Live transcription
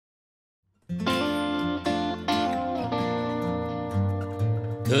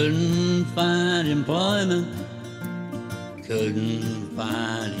Couldn't find employment, couldn't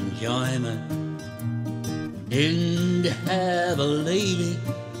find enjoyment. Didn't have a lady,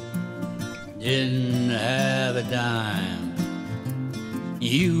 didn't have a dime.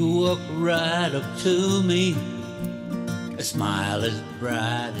 You walked right up to me, a smile as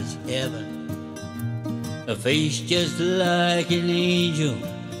bright as heaven, a face just like an angel.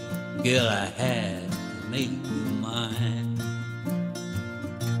 Girl, I had to make you mine.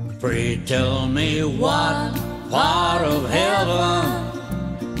 Pray tell me what part of heaven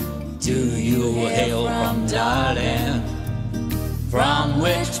do you hail from, darling? From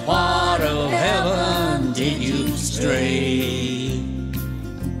which part of heaven did you stray?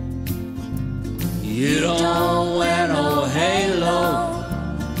 You don't wear no halo,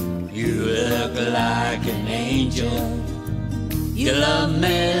 you look like an angel. You love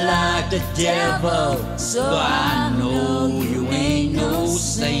me like the devil, so I know you ain't no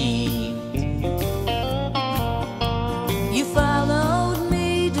saint. You followed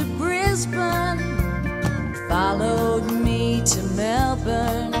me to Brisbane, followed me to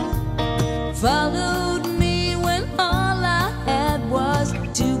Melbourne, followed me when all I had was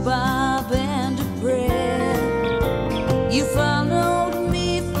 2 bob and a bread. You followed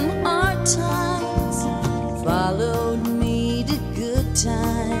me from hard times, followed me to good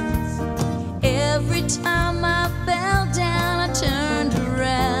times. Every time I fell down, I turned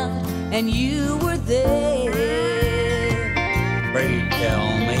around and you were there. Pray tell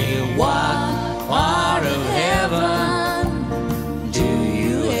me what part of heaven do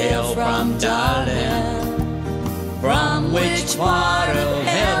you hail from, darling? From which part of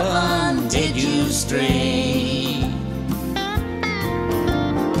heaven did you stray?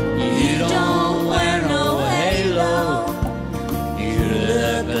 You don't wear no halo, you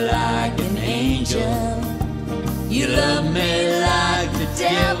look like an angel. You love me like the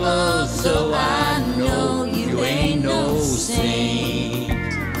devil, so I know you ain't no saint.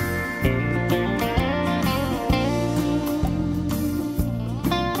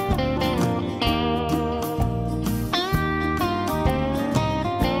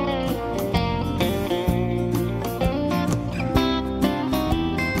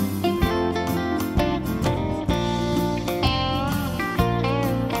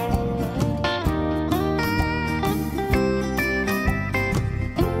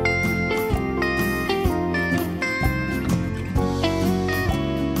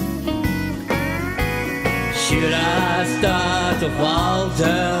 Should I start to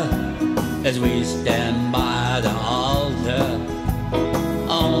falter as we stand by the altar?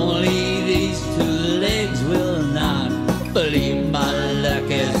 Only these 2 legs will not believe my luck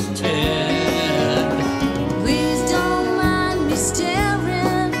is turned. Please don't mind me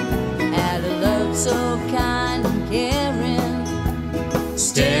staring at a love so kind and caring,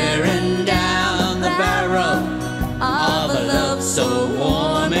 Staring down the barrel of a love so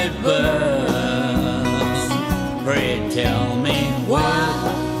warm it burns. Pray tell me what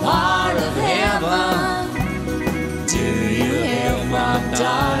part of heaven do you hail from,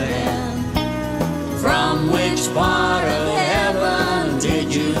 darling? From which part of heaven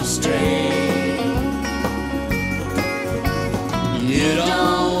did you stray? You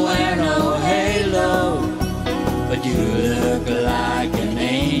don't wear no halo, but you look like an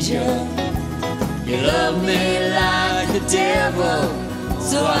angel. You love me like the devil,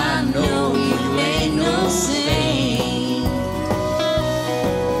 so I know you ain't no saint.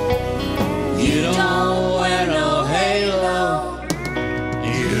 You don't wear no halo,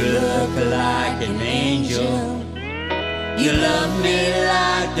 you look like an angel. You love me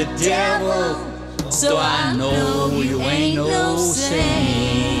like the devil, so I know you ain't no saint.